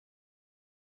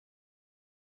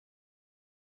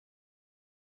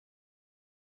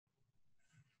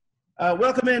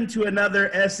Welcome into another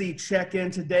SE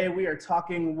Check-In. Today we are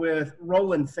talking with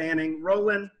Roland Fanning.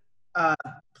 Roland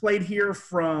played here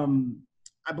from,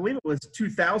 I believe it was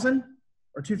 2000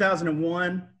 or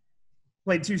 2001,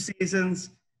 played 2 seasons,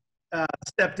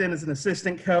 stepped in as an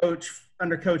assistant coach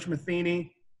under Coach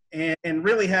Matheny, and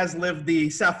really has lived the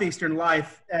Southeastern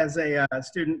life as a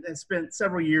student and spent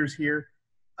several years here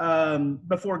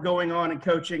before going on and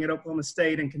coaching at Oklahoma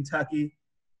State and Kentucky.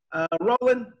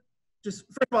 Roland, just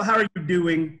first of all, how are you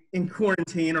doing in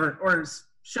quarantine or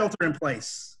shelter in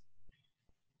place?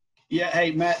 Yeah,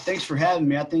 hey, Matt, thanks for having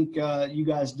me. I think you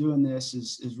guys doing this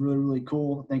is really, really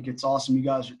cool. I think it's awesome you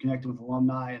guys are connected with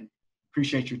alumni and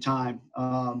appreciate your time.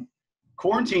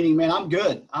 Quarantining, man, I'm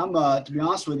good. I'm to be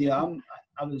honest with you, I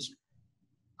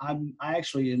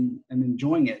actually am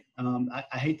enjoying it.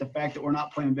 I hate the fact that we're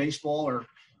not playing baseball or,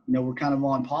 we're kind of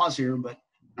on pause here, but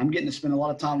I'm getting to spend a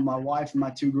lot of time with my wife and my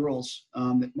 2 girls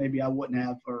that maybe I wouldn't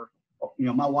have, or,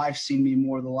 my wife's seen me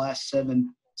more the last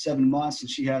seven months than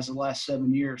she has the last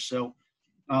 7 years. So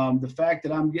the fact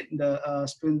that I'm getting to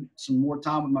spend some more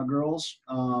time with my girls,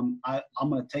 I'm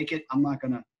going to take it. I'm not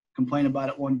going to complain about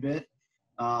it one bit.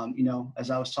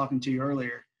 As I was talking to you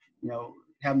earlier,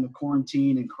 having to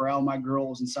quarantine and corral my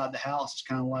girls inside the house is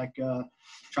kind of like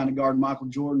trying to guard Michael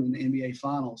Jordan in the NBA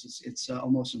Finals. It's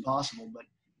almost impossible, but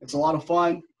it's a lot of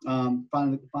fun.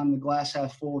 Finding the glass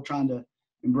half full, trying to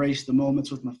embrace the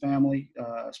moments with my family,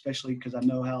 especially because I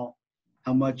know how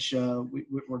much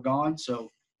we're gone.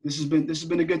 So this has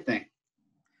been a good thing.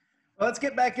 Well, let's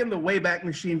get back in the Wayback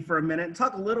Machine for a minute and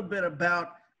talk a little bit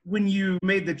about when you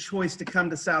made the choice to come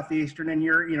to Southeastern and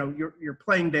your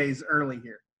playing days early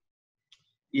here.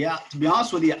 Yeah, to be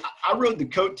honest with you, I rode the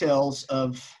coattails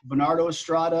of Bernardo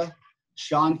Estrada,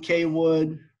 Sean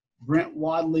Kaywood, Brent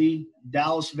Wadley,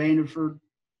 Dallas Vanderford.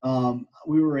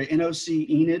 We were at NOC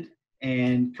Enid,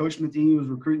 and Coach Matheny was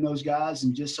recruiting those guys,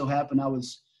 and just so happened I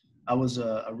was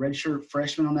a redshirt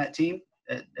freshman on that team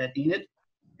at Enid,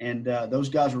 and those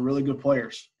guys were really good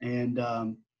players. And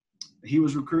he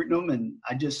was recruiting them, and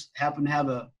I just happened to have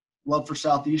a love for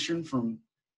Southeastern from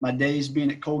my days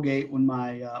being at Colgate when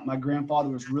my grandfather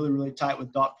was really, really tight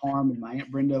with Doc Parham, and my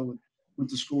Aunt Brenda went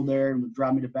to school there and would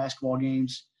drive me to basketball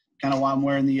games. Kind of why I'm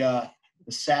wearing the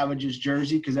Savages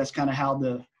jersey, because that's kind of how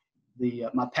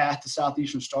my path to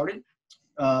Southeastern started.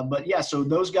 But yeah, so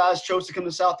those guys chose to come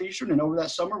to Southeastern, and over that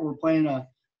summer we were playing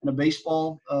in a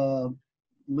baseball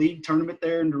league tournament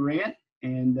there in Durant,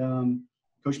 and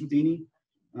Coach Matheny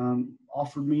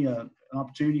offered me an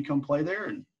opportunity to come play there,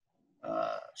 and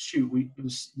it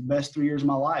was the best 3 years of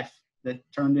my life that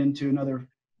turned into another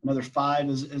 5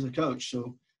 as a coach.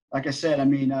 So like I said,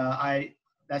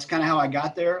 that's kind of how I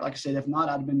got there. Like I said, if not,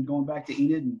 I'd have been going back to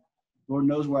Enid, and Lord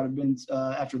knows where I'd have been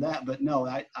after that. But no,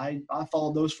 I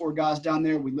followed those 4 guys down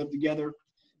there. We lived together,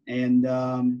 and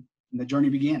the journey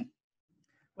began.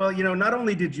 Well, not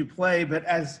only did you play, but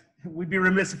as we'd be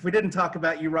remiss if we didn't talk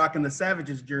about you rocking the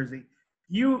Savages jersey.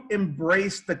 You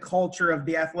embraced the culture of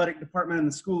the athletic department and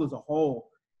the school as a whole.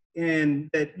 And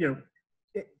that, during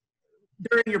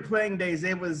your playing days,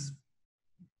 it was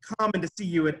common to see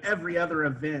you at every other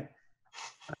event,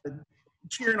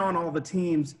 cheering on all the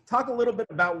teams. Talk a little bit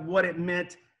about what it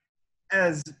meant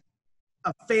as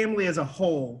a family as a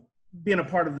whole, being a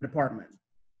part of the department.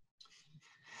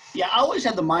 Yeah, I always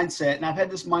had the mindset, and I've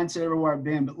had this mindset everywhere I've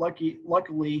been, but luckily,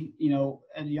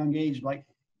 at a young age, like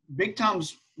Big time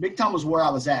was where I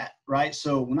was at, right?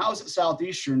 So when I was at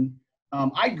Southeastern,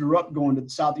 I grew up going to the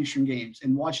Southeastern games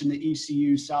and watching the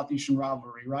ECU Southeastern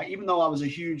rivalry, right? Even though I was a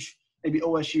huge maybe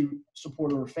OSU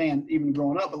supporter or fan even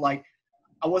growing up, but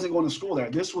I wasn't going to school there.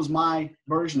 This was my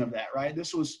version of that, right?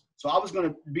 So I was going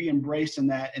to be embraced in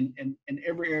that in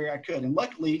every area I could. And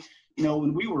luckily,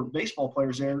 when we were baseball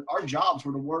players there, our jobs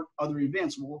were to work other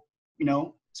events. Well,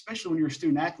 especially when you're a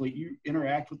student athlete, you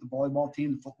interact with the volleyball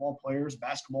team, the football players,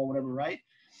 basketball, whatever, right?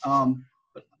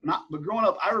 But growing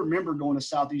up, I remember going to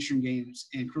Southeastern games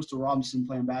and Crystal Robinson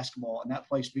playing basketball, and that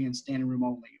place being standing room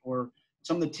only, or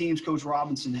some of the teams Coach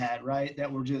Robinson had, right,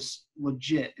 that were just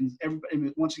legit, and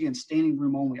everybody, once again, standing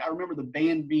room only. I remember the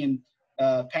band being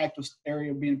packed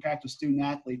with student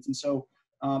athletes, and so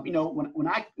when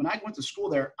I went to school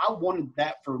there, I wanted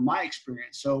that for my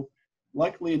experience. So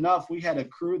luckily enough, we had a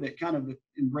crew that kind of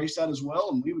embraced that as well,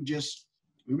 and we would just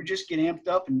get amped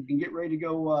up and get ready to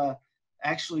go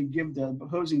actually give the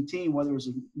opposing team, whether it was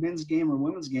a men's game or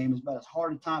women's game, about as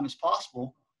hard a time as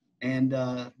possible. And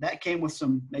that came with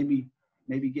some maybe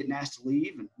getting asked to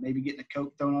leave, and maybe getting a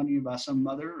Coke thrown on you by some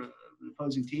other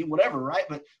opposing team, whatever, right?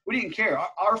 But we didn't care.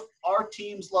 Our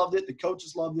teams loved it. The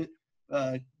coaches loved it.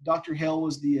 Dr. Hell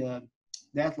was the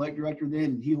athletic director then,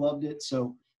 and he loved it.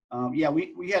 So yeah,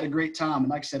 we had a great time. And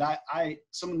like I said, I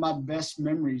some of my best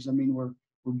memories, I mean, were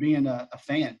being a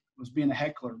fan, was being a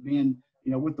heckler, being,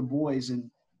 with the boys and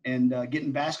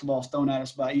getting basketballs thrown at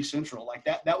us by East Central. Like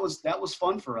that was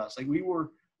fun for us. Like we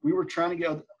were trying to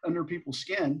get under people's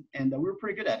skin, and we were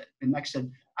pretty good at it. And like I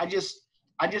said, I just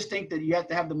think that you have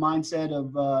to have the mindset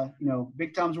of,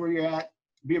 big time's where you're at,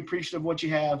 be appreciative of what you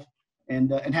have,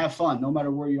 and have fun no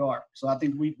matter where you are. So I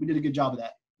think we did a good job of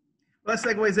that. Well, that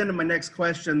segues into my next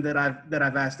question that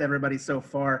I've asked everybody so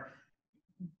far.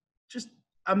 Just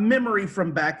a memory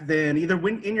from back then, either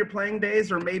when in your playing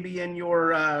days or maybe in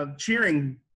your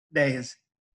cheering days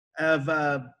of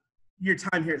your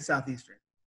time here at Southeastern.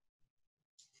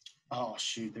 Oh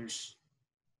shoot, there's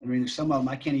some of them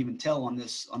I can't even tell on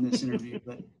this interview,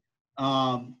 but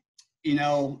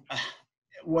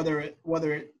whether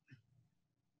it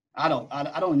I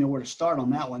don't know where to start on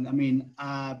that one. I mean,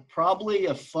 probably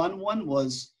a fun one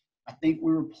was, I think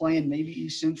we were playing maybe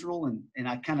East Central, and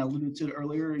I kind of alluded to it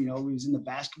earlier. We was in the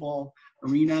basketball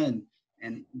arena,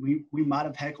 and we might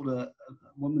have heckled a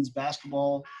women's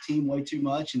basketball team way too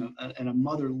much, and a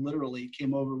mother literally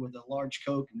came over with a large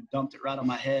Coke and dumped it right on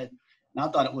my head, and I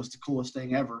thought it was the coolest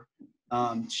thing ever.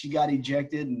 She got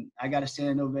ejected, and I got a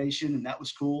standing ovation, and that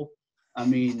was cool. I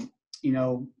mean,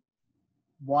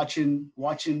 watching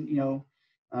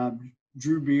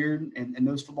Drew Beard and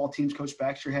those football teams Coach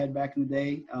Baxter had back in the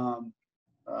day,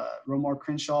 Romar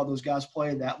Crenshaw, those guys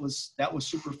played. That was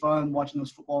super fun, watching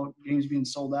those football games being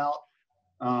sold out.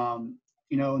 And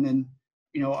then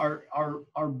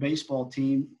our baseball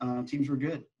teams were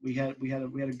good. We had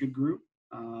a good group.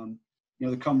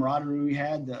 The camaraderie we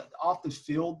had, the off the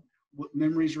field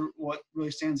memories are what really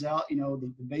stands out.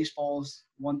 The baseball is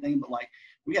one thing, but like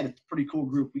we had a pretty cool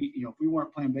group. If we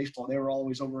weren't playing baseball, they were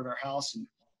always over at our house and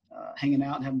hanging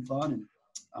out and having fun.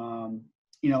 And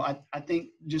I think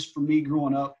just for me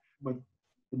growing up with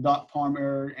the Doc Palm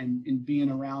era and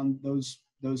being around those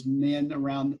men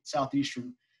around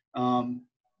Southeastern,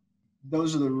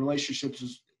 those are the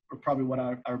relationships are probably what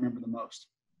I remember the most.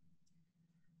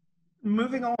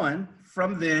 Moving on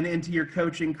from then into your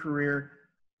coaching career,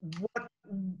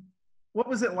 what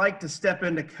was it like to step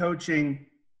into coaching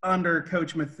under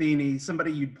Coach Matheny,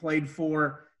 somebody you'd played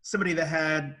for, somebody that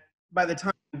had, by the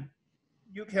time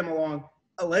you came along,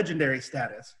 a legendary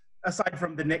status, aside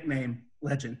from the nickname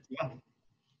legend?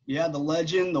 Yeah, the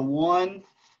legend, the one.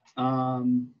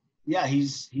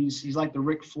 He's like the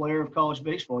Ric Flair of college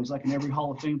baseball. He's like in every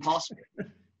Hall of Fame possible.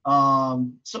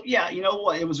 So yeah, you know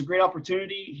what? It was a great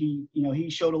opportunity. He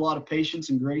showed a lot of patience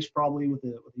and grace, probably with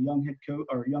a young head coach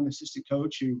or young assistant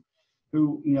coach who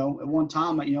at one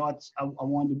time, I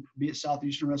wanted to be at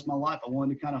Southeastern the rest of my life. I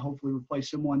wanted to kind of hopefully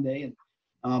replace him one day, and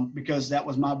because that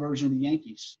was my version of the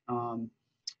Yankees. And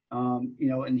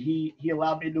he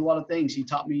allowed me to do a lot of things. He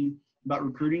taught me about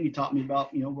recruiting. He taught me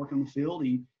about working on the field.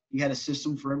 He had a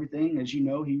system for everything. As you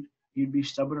know, he'd be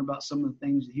stubborn about some of the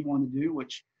things that he wanted to do,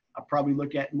 which I probably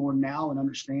look at more now and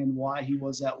understand why he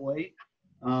was that way.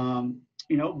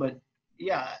 But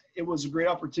yeah, it was a great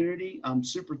opportunity. I'm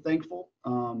super thankful.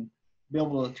 Be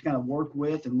able to kind of work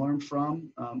with and learn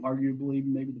from, arguably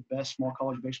maybe the best small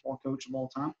college baseball coach of all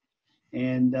time.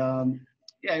 And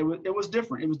it was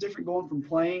different. It was different going from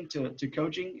playing to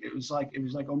coaching. It was like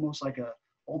almost like a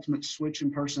ultimate switch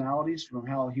in personalities from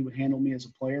how he would handle me as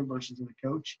a player versus as a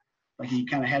coach. Like he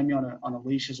kind of had me on a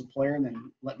leash as a player and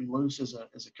then let me loose as a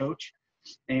coach.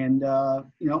 And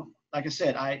like I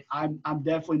said, I'm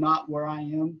definitely not where I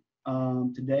am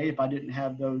today if I didn't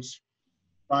have those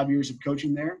 5 years of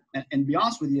coaching there. And to be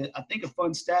honest with you, I think a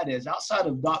fun stat is outside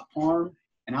of Doc Parm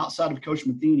and outside of Coach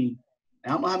Matheny,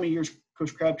 and I don't know how many years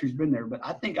Coach Crabtree's been there, but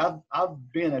I think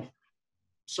I've been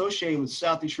associated with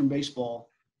Southeastern baseball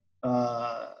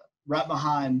right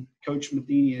behind Coach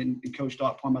Matheny and Coach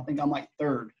Doc Parm. I think I'm like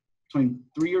third between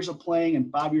 3 years of playing and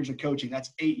 5 years of coaching.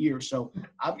 That's 8 years. So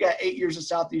I've got 8 years of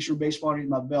Southeastern baseball under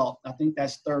my belt. I think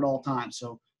that's third all time.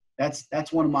 So that's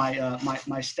one of my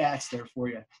my stats there for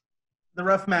you. The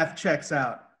rough math checks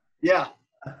out. Yeah.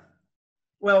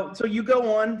 Well, so you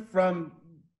go on from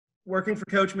working for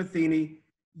Coach Matheny,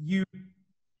 you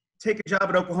take a job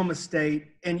at Oklahoma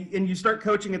State, and you start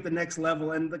coaching at the next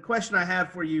level. And the question I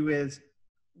have for you is,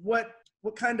 what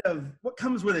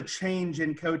comes with a change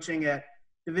in coaching at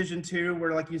Division II,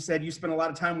 where, like you said, you spend a lot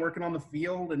of time working on the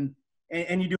field and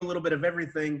you do a little bit of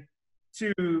everything,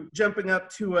 to jumping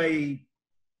up to a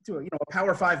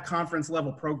Power 5 conference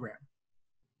level program?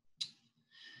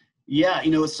 Yeah,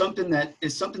 it's something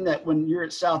that when you're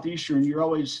at Southeastern, you're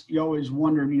always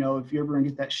wondering, if you're ever gonna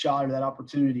get that shot or that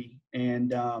opportunity.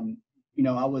 And I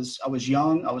was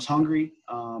young, I was hungry.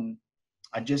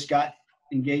 I just got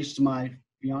engaged to my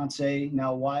fiance,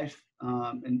 now wife,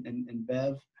 and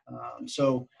Bev.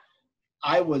 So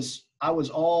I was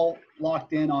all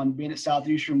locked in on being at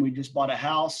Southeastern. We just bought a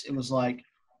house. It was like,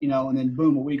 and then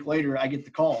boom, a week later, I get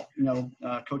the call.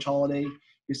 Coach Holiday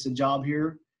gets the job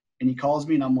here, and he calls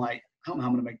me, and I'm like, I don't know how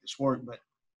I'm going to make this work, but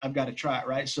I've got to try it,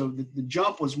 right? So the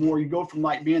jump was more, you go from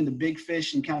like being the big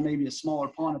fish and kind of maybe a smaller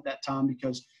pond at that time,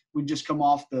 because we'd just come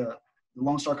off the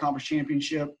Lone Star Conference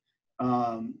Championship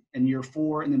in year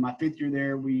 4, and then my 5th year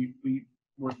there, we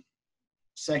were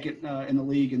second in the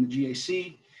league in the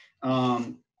GAC.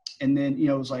 And then,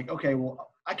 it was like, okay,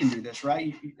 well, I can do this,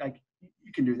 right?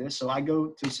 You can do this. So I go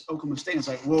to Oklahoma State, and it's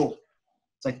like, whoa,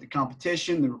 it's like the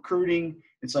competition, the recruiting.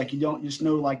 It's like you don't just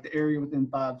know like the area within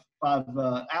five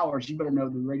hours. You better know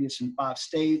the radius in 5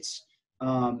 states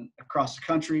across the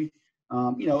country.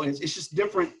 It's just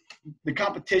different. The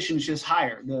competition is just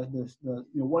higher. The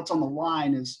what's on the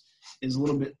line is a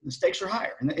little bit, the stakes are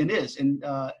higher, and it is. And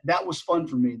that was fun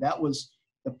for me. That was,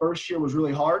 the first year was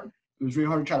really hard. It was really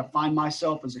hard to try to find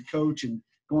myself as a coach, and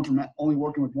going from only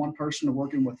working with one person to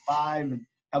working with 5 and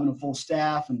having a full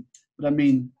staff. But I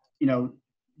mean,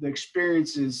 the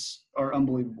experiences are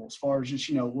unbelievable as far as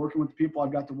just, working with the people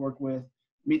I've got to work with,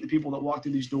 meeting the people that walk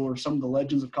through these doors, some of the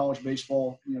legends of college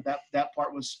baseball. That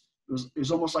part was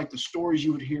almost like the stories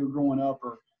you would hear growing up,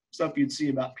 or stuff you'd see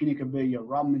about Pina Cavilla,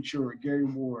 Robin Ventura, Gary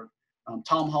Ward,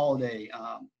 Tom Holliday.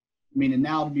 And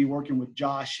now to be working with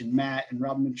Josh and Matt and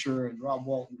Robin Ventura and Rob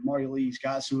Walton, Mario Lees,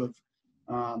 guys who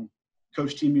have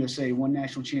coached Team USA, won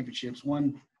national championships,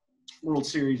 won World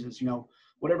Series,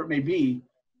 whatever it may be.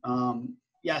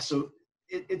 So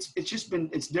it's just been,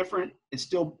 it's different. It's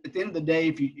still, at the end of the day,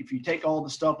 if you take all the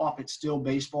stuff off, it's still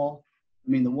baseball.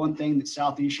 The one thing that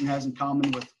Southeastern has in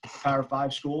common with Power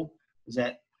 5 school is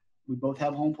that we both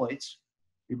have home plates.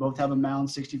 We both have a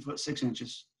mound 60 foot 6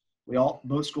 inches.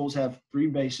 Both schools have 3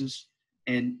 bases,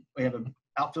 and we have an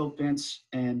outfield fence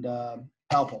and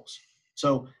foul poles.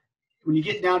 So when you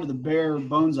get down to the bare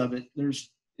bones of it,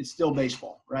 it's still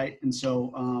baseball, right? And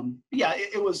so,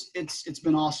 it's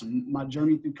been awesome. My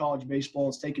journey through college baseball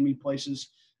has taken me places.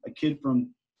 A kid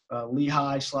from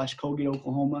Lehigh / Colgate,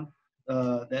 Oklahoma,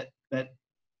 that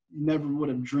never would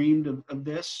have dreamed of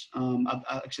this. Like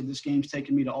I said, this game's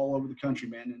taken me to all over the country,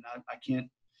 man, and I can't.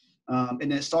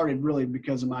 And it started really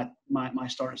because of my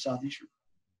start at Southeastern.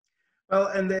 Well,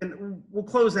 and then we'll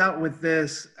close out with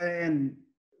this, and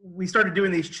we started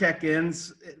doing these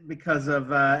check-ins because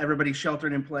of everybody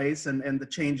sheltering in place and the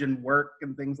change in work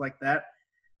and things like that.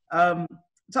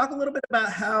 Talk a little bit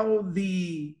about how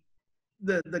the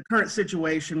current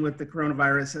situation with the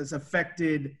coronavirus has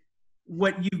affected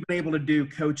what you've been able to do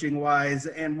coaching-wise,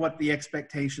 and what the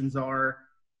expectations are,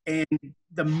 and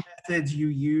the methods you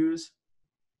use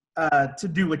to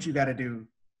do what you got to do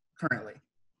currently.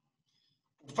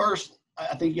 First,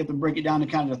 I think you have to break it down to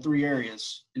kind of the 3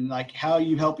 areas, and like how are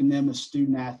you helping them as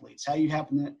student athletes, how are you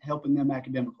helping them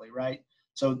academically, right?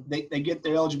 So they get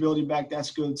their eligibility back.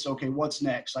 That's good. So, okay, what's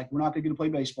next? Like, we're not going to play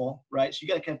baseball, right? So you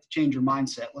got to have to change your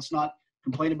mindset. Let's not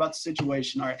complain about the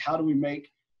situation. All right, how do we make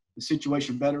the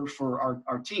situation better for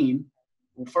our team?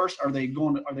 Well, first, are they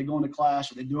going to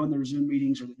class? Are they doing their Zoom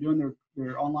meetings? Are they doing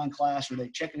their online class? Are they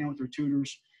checking in with their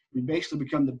tutors? We basically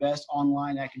become the best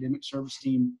online academic service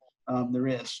team there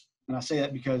is. And I say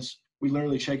that because we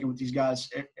literally check in with these guys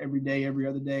every day, every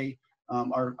other day.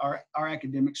 Our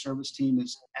academic service team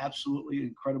is absolutely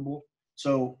incredible.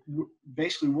 So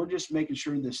basically, we're just making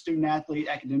sure the student athlete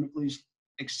academically is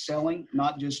excelling,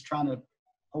 not just trying to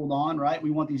hold on, right?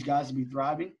 We want these guys to be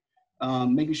thriving,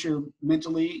 making sure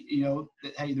mentally,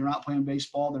 that, hey, they're not playing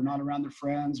baseball, they're not around their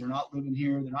friends, they're not living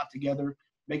here, they're not together,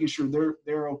 making sure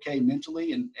they're okay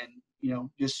mentally, and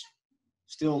just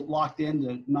still locked in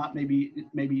to not maybe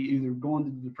either going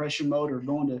to the depression mode or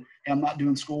going to, hey, I'm not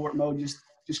doing schoolwork mode,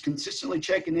 just consistently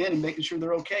checking in and making sure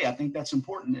they're okay. I think that's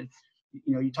important. And,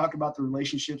 you talk about the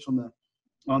relationships on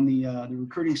the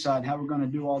recruiting side, how we're going to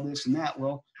do all this and that.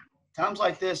 Well, times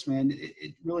like this, man,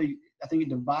 it really, I think it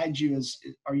divides you as,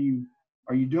 are you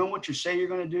doing what you say you're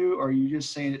going to do, or are you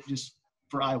just saying it just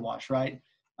for eyewash, right?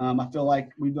 I feel like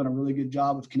we've done a really good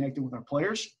job of connecting with our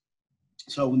players.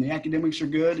 So when the academics are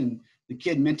good and the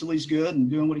kid mentally is good and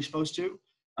doing what he's supposed to,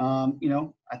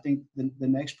 I think the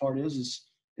next part is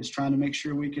trying to make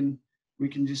sure we can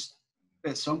just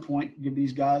at some point give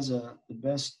these guys the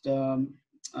best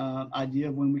idea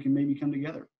of when we can maybe come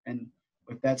together. And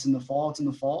if that's in the fall, it's in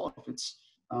the fall. If it's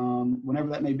whenever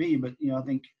that may be. But I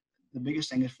think the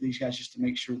biggest thing is for these guys just to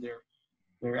make sure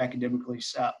they're academically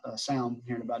sound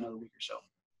here in about another week or so.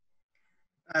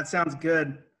 That sounds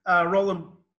good. Roland,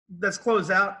 let's close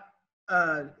out.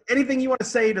 Anything you want to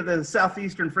say to the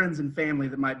Southeastern friends and family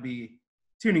that might be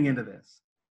tuning into this?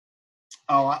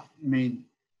 Oh, I mean,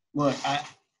 look,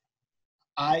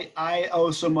 I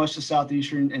owe so much to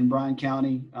Southeastern and Bryan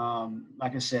County.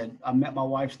 Like I said, I met my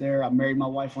wife there. I married my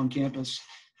wife on campus.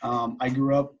 I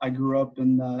grew up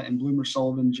in Bloomer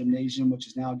Sullivan Gymnasium, which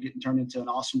is now getting turned into an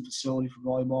awesome facility for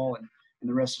volleyball and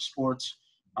the rest of sports.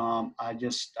 I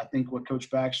think what Coach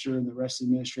Baxter and the rest of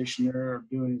the administration there are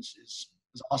doing is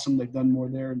awesome. They've done more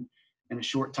there in a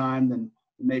short time than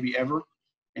maybe ever.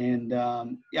 And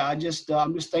I'm just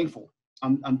thankful.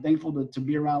 I'm thankful to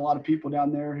be around a lot of people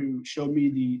down there who showed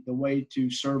me the way to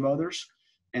serve others.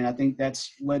 And I think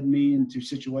that's led me into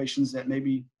situations that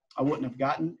maybe I wouldn't have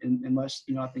gotten unless,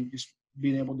 I think just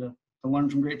being able to learn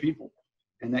from great people.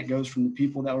 And that goes from the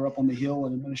people that were up on the Hill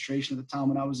in administration at the time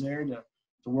when I was there to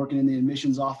working in the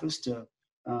admissions office to,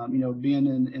 being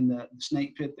in the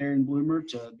snake pit there in Bloomer,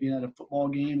 to being at a football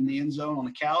game in the end zone on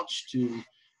the couch, to,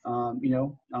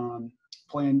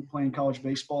 playing college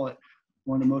baseball at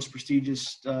one of the most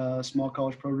prestigious small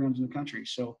college programs in the country.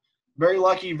 So very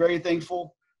lucky, very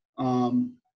thankful.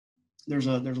 There's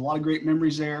a lot of great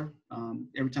memories there.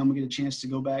 Every time we get a chance to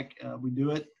go back, we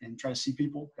do it and try to see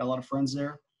people. Got a lot of friends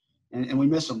there, and we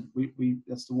miss them. We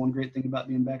that's the one great thing about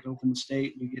being back at Oklahoma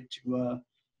State. We get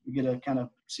to kind of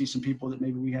see some people that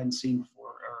maybe we hadn't seen before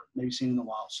or maybe seen in a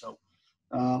while. So,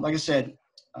 like I said,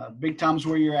 big time is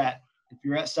where you're at. If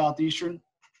you're at Southeastern,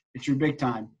 it's your big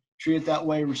time. Treat it that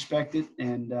way, respect it,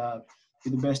 and be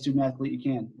the best student athlete you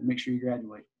can, and make sure you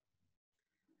graduate.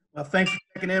 Well, thanks for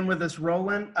checking in with us,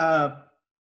 Roland.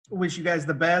 Wish you guys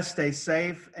the best. Stay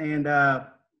safe, and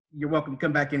you're welcome to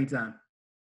come back anytime.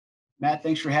 Matt,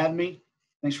 thanks for having me.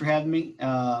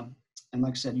 And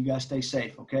like I said, you guys stay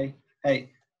safe, okay?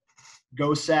 Hey,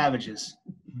 go Savages.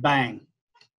 Bang.